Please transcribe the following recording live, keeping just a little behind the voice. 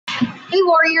Hey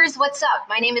Warriors, what's up?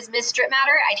 My name is Ms.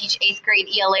 Stripmatter. I teach 8th grade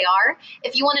ELAR.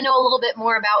 If you want to know a little bit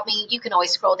more about me, you can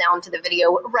always scroll down to the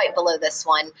video right below this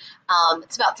one.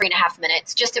 It's about 3.5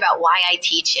 minutes, just about why I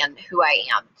teach and who I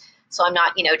am. So I'm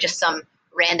not, just some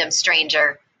random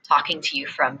stranger talking to you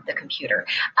from the computer.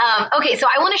 Okay, so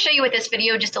I want to show you with this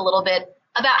video just a little bit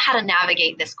about how to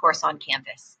navigate this course on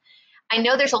Canvas. I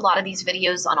know there's a lot of these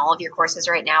videos on all of your courses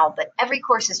right now, but every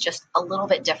course is just a little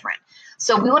bit different.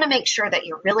 So we want to make sure that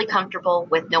you're really comfortable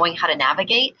with knowing how to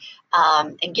navigate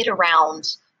and get around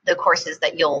the courses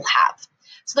that you'll have.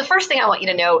 So the first thing I want you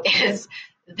to know is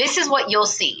this is what you'll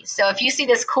see. So if you see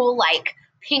this cool like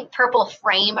pink purple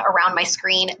frame around my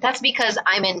screen, that's because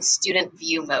I'm in student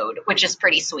view mode, which is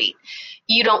pretty sweet.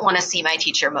 You don't want to see my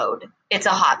teacher mode. It's a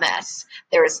hot mess.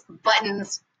 There's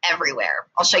buttons everywhere.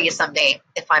 I'll show you someday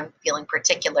if I'm feeling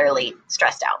particularly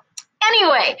stressed out.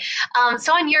 Anyway,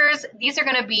 so on yours, these are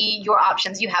going to be your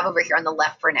options you have over here on the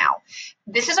left for now.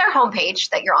 This is our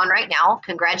homepage that you're on right now.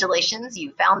 Congratulations,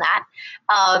 you found that.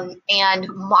 And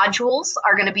modules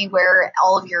are going to be where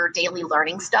all of your daily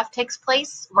learning stuff takes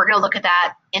place. We're going to look at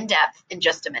that in depth in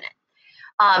just a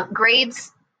minute.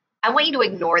 Grades, I want you to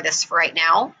ignore this for right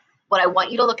now. What I want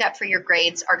you to look at for your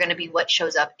grades are going to be what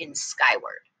shows up in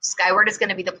Skyward. Skyward is going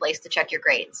to be the place to check your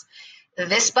grades.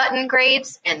 This button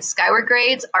grades and Skyward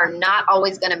grades are not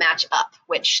always going to match up,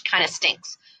 which kind of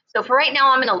stinks. So for right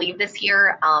now, I'm going to leave this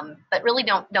here, but really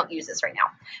don't use this right now.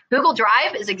 Google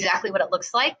Drive is exactly what it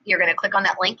looks like. You're going to click on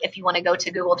that link if you want to go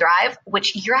to Google Drive,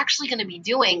 which you're actually going to be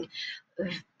doing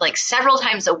like several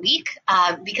times a week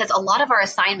because a lot of our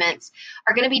assignments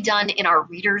are going to be done in our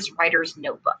Reader's Writer's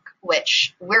Notebook,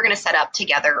 which we're going to set up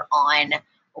together on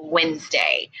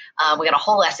Wednesday. We got a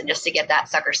whole lesson just to get that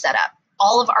sucker set up.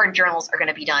 All of our journals are going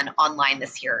to be done online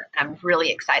this year, and I'm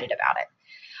really excited about it.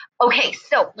 Okay,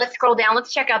 so let's scroll down.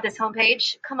 Let's check out this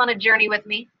homepage. Come on a journey with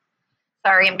me.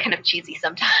 Sorry, I'm kind of cheesy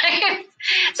sometimes.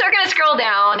 So we're going to scroll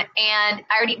down, and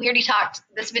we already talked.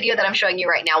 This video that I'm showing you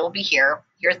right now will be here.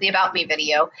 Here's the About Me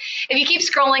video. If you keep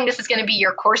scrolling, this is going to be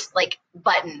your course like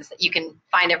buttons that you can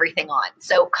find everything on.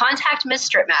 So contact Ms.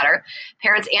 Stripmatter,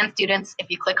 parents and students. If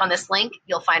you click on this link,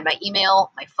 you'll find my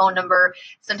email, my phone number.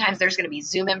 Sometimes there's going to be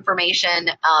Zoom information,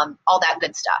 all that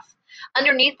good stuff.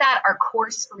 Underneath that are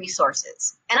course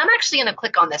resources. And I'm actually going to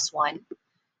click on this one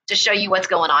to show you what's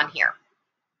going on here.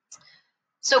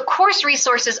 So course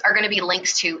resources are going to be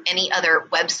links to any other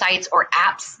websites or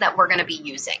apps that we're going to be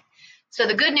using. So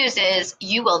the good news is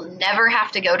you will never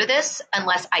have to go to this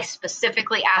unless I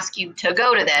specifically ask you to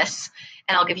go to this,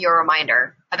 and I'll give you a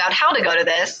reminder about how to go to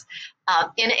this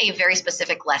in a very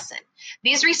specific lesson.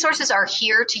 These resources are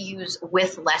here to use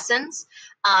with lessons.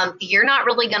 You're not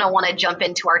really going to want to jump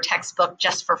into our textbook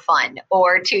just for fun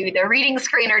or to the reading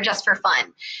screener just for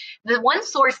fun. The one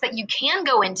source that you can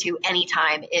go into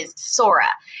anytime is Sora,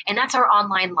 and that's our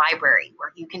online library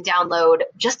where you can download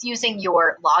just using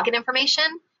your login information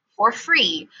for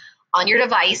free on your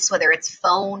device, whether it's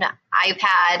phone,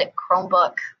 iPad,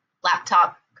 Chromebook,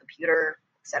 laptop, computer,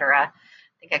 etc.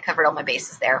 I think I covered all my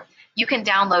bases there. You can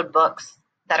download books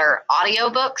that are audio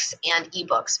books and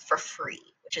ebooks for free,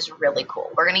 which is really cool.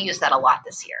 We're going to use that a lot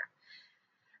this year.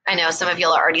 I know some of you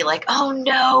are already like, oh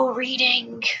no,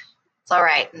 reading. It's all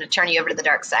right. I'm going to turn you over to the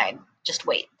dark side. Just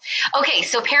wait. Okay,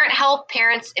 so parent help,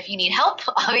 parents, if you need help,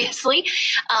 obviously,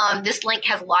 this link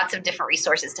has lots of different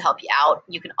resources to help you out.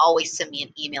 You can always send me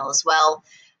an email as well.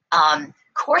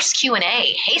 Course Q&A.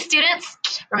 Hey, students,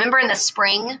 remember in the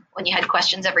spring when you had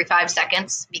questions every 5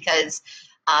 seconds because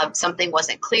something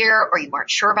wasn't clear or you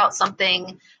weren't sure about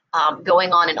something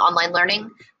going on in online learning?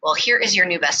 Well, here is your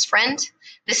new best friend.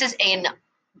 This is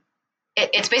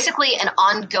it's basically an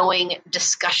ongoing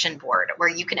discussion board where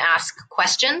you can ask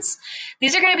questions.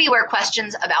 These are going to be where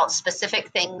questions about specific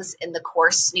things in the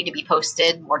course need to be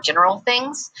posted, more general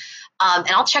things. And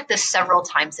I'll check this several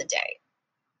times a day.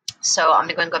 So I'm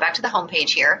going to go back to the home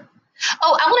page here.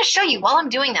 Oh, I want to show you while I'm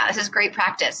doing that. This is great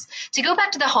practice. To go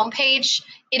back to the home page,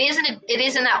 it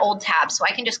is in that old tab, so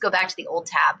I can just go back to the old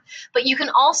tab. But you can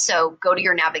also go to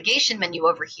your navigation menu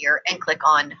over here and click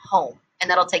on Home, and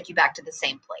that'll take you back to the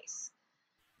same place.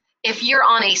 If you're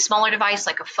on a smaller device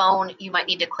like a phone, you might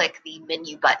need to click the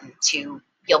menu button to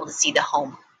be able to see the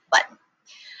home button.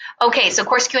 Okay, so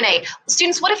course Q&A.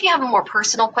 Students, what if you have a more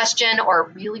personal question or a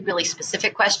really, really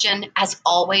specific question? As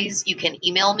always, you can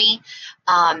email me.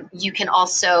 You can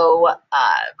also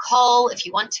call if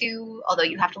you want to, although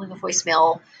you have to leave a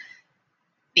voicemail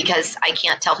because I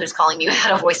can't tell who's calling you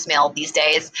out of voicemail these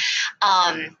days.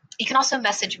 You can also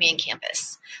message me in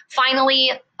Canvas.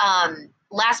 Finally,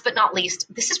 last but not least,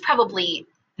 this is probably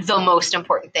the most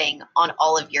important thing on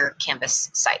all of your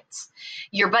Canvas sites.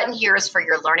 Your button here is for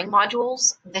your learning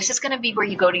modules. This is going to be where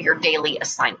you go to your daily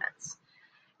assignments.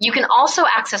 You can also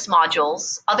access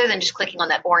modules other than just clicking on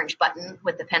that orange button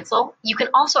with the pencil. You can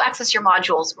also access your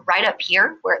modules right up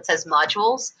here where it says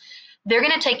modules. They're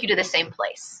going to take you to the same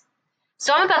place.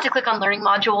 So I'm about to click on learning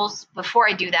modules. Before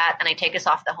I do that and I take us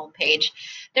off the home page,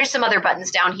 there's some other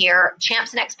buttons down here.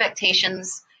 Champs and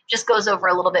Expectations just goes over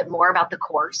a little bit more about the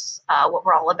course, what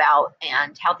we're all about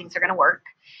and how things are going to work.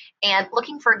 And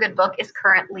Looking for a Good Book is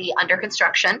currently under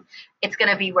construction. It's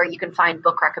going to be where you can find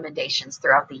book recommendations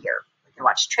throughout the year. You can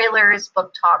watch trailers,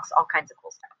 book talks, all kinds of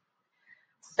cool stuff.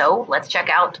 So let's check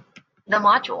out the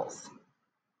modules.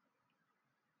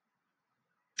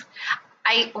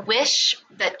 I wish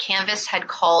that Canvas had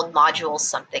called modules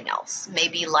something else,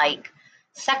 maybe like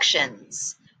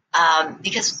sections,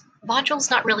 because module's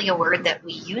not really a word that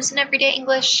we use in everyday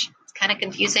English. It's kind of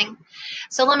confusing.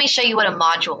 So let me show you what a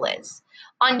module is.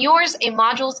 On yours, a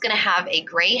module is going to have a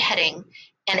gray heading,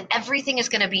 and everything is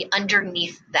going to be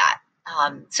underneath that.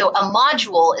 So a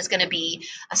module is going to be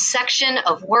a section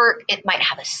of work. It might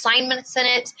have assignments in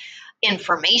it,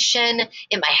 information.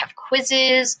 It might have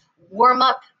quizzes,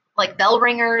 warm-up, like bell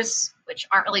ringers, which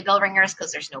aren't really bell ringers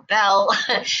because there's no bell,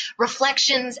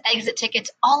 reflections, exit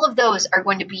tickets, all of those are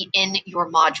going to be in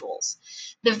your modules.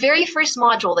 The very first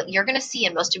module that you're going to see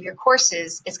in most of your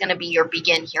courses is going to be your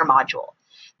Begin Here module.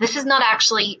 This is not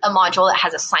actually a module that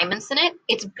has assignments in it.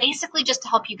 It's basically just to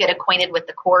help you get acquainted with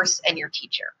the course and your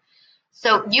teacher.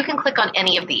 So you can click on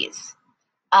any of these.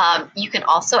 You can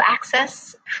also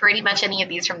access pretty much any of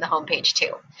these from the homepage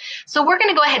too. So we're going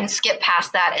to go ahead and skip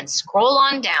past that and scroll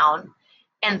on down.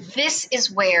 And this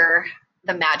is where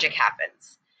the magic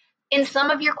happens. In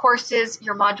some of your courses,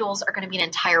 your modules are going to be an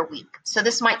entire week. So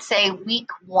this might say week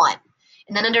 1.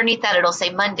 And then underneath that, it'll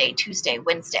say Monday, Tuesday,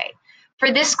 Wednesday.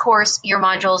 For this course, your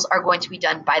modules are going to be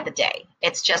done by the day.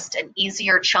 It's just an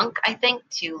easier chunk, I think,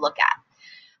 to look at.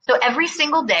 So every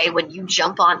single day when you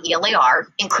jump on ELAR,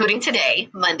 including today,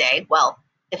 Monday, well,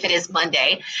 if it is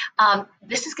Monday,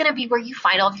 this is going to be where you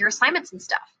find all of your assignments and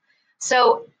stuff.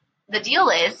 So the deal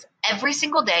is every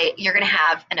single day you're going to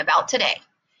have an About Today.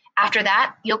 After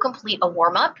that, you'll complete a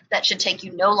warm-up that should take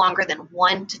you no longer than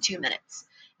 1 to 2 minutes.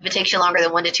 If it takes you longer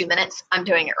than 1 to 2 minutes, I'm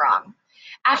doing it wrong.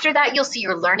 After that, you'll see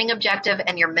your learning objective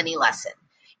and your mini lesson.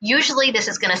 Usually this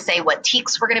is going to say what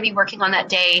TEKS we're going to be working on that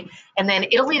day, and then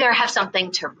it'll either have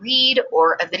something to read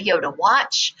or a video to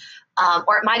watch,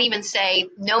 or it might even say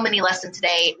no mini lesson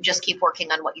today, just keep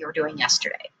working on what you were doing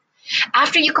yesterday.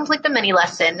 After you complete the mini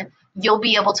lesson, you'll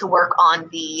be able to work on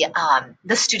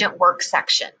the student work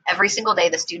section. Every single day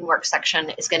the student work section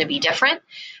is going to be different.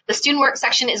 The student work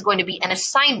section is going to be an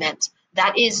assignment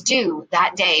that is due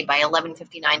that day by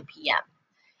 11:59 p.m.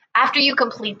 After you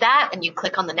complete that and you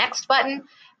click on the next button,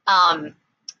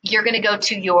 you're going to go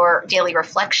to your daily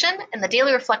reflection, and the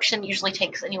daily reflection usually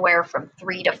takes anywhere from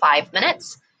 3 to 5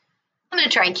 minutes. I'm going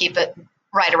to try and keep it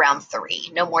right around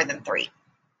 3, no more than 3.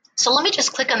 So let me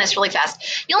just click on this really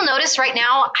fast. You'll notice right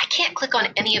now I can't click on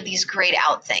any of these grayed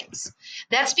out things.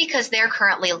 That's because they're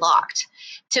currently locked.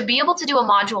 To be able to do a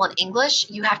module in English,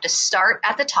 you have to start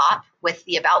at the top with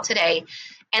the About Today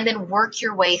and then work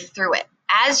your way through it.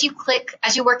 As you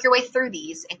work your way through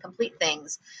these and complete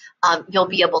things, you'll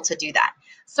be able to do that.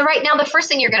 So right now, the first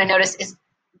thing you're going to notice is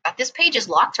that this page is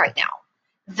locked right now.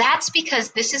 That's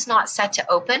because this is not set to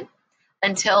open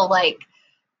until like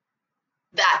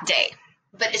that day.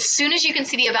 But as soon as you can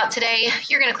see the About Today,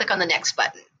 you're going to click on the next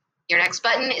button. Your next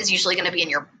button is usually going to be in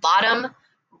your bottom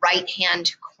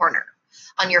right-hand corner.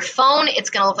 On your phone, it's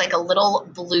going to look like a little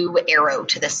blue arrow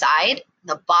to the side, in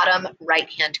the bottom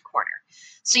right-hand corner.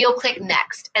 So you'll click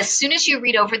Next. As soon as you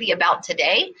read over the About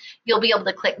Today, you'll be able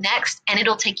to click Next, and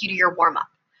it'll take you to your warm-up.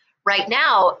 Right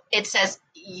now, it says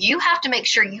you have to make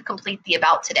sure you complete the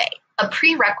About Today. A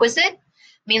prerequisite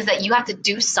means that you have to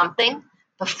do something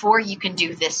before you can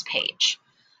do this page.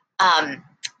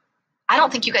 I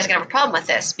don't think you guys are going to have a problem with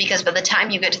this because by the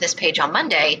time you get to this page on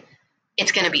Monday,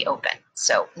 it's going to be open.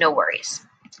 So no worries.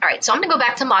 All right, so I'm going to go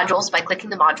back to modules by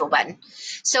clicking the module button.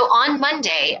 So on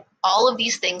Monday, all of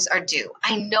these things are due.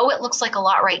 I know it looks like a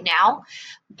lot right now,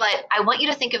 but I want you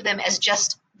to think of them as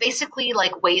just basically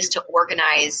like ways to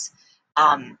organize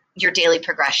your daily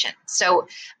progression. So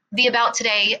the About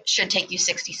Today should take you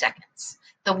 60 seconds.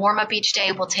 The warm-up each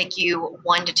day will take you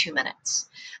 1 to 2 minutes.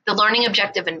 The learning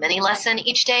objective and mini lesson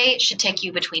each day should take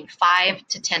you between 5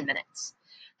 to 10 minutes.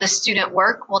 The student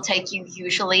work will take you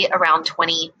usually around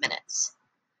 20 minutes.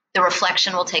 The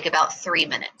reflection will take about 3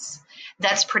 minutes.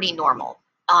 That's pretty normal.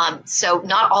 So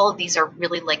not all of these are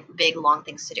really like big, long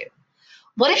things to do.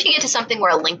 What if you get to something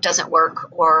where a link doesn't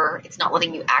work or it's not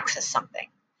letting you access something?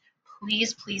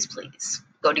 Please, please, please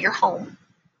go to your home.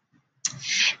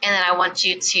 And then I want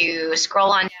you to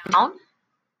scroll on down.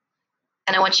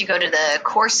 And I want you to go to the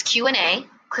course Q&A,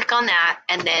 click on that,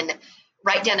 and then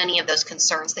write down any of those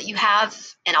concerns that you have,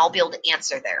 and I'll be able to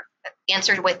answer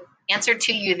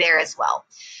to you there as well.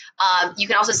 You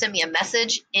can also send me a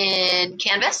message in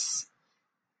Canvas.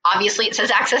 Obviously, it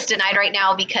says access denied right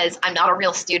now because I'm not a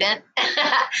real student.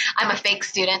 I'm a fake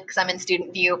student because I'm in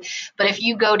student view. But if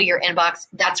you go to your inbox,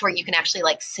 that's where you can actually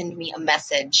like send me a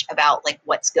message about like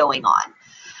what's going on.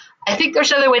 I think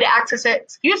there's another way to access it,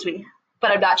 excuse me,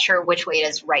 but I'm not sure which way it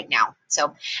is right now.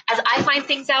 So as I find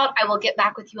things out, I will get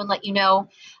back with you and let you know.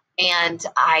 And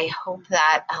I hope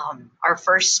that our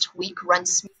first week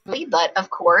runs smoothly, but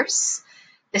of course,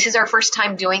 this is our first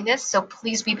time doing this, so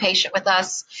please be patient with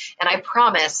us, and I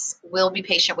promise we'll be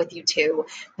patient with you too.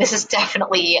 This is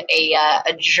definitely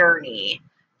a journey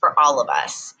for all of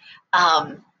us.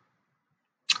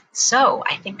 So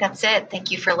I think that's it.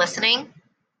 Thank you for listening.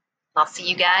 I'll see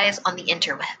you guys on the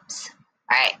interwebs.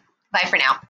 All right, bye for now.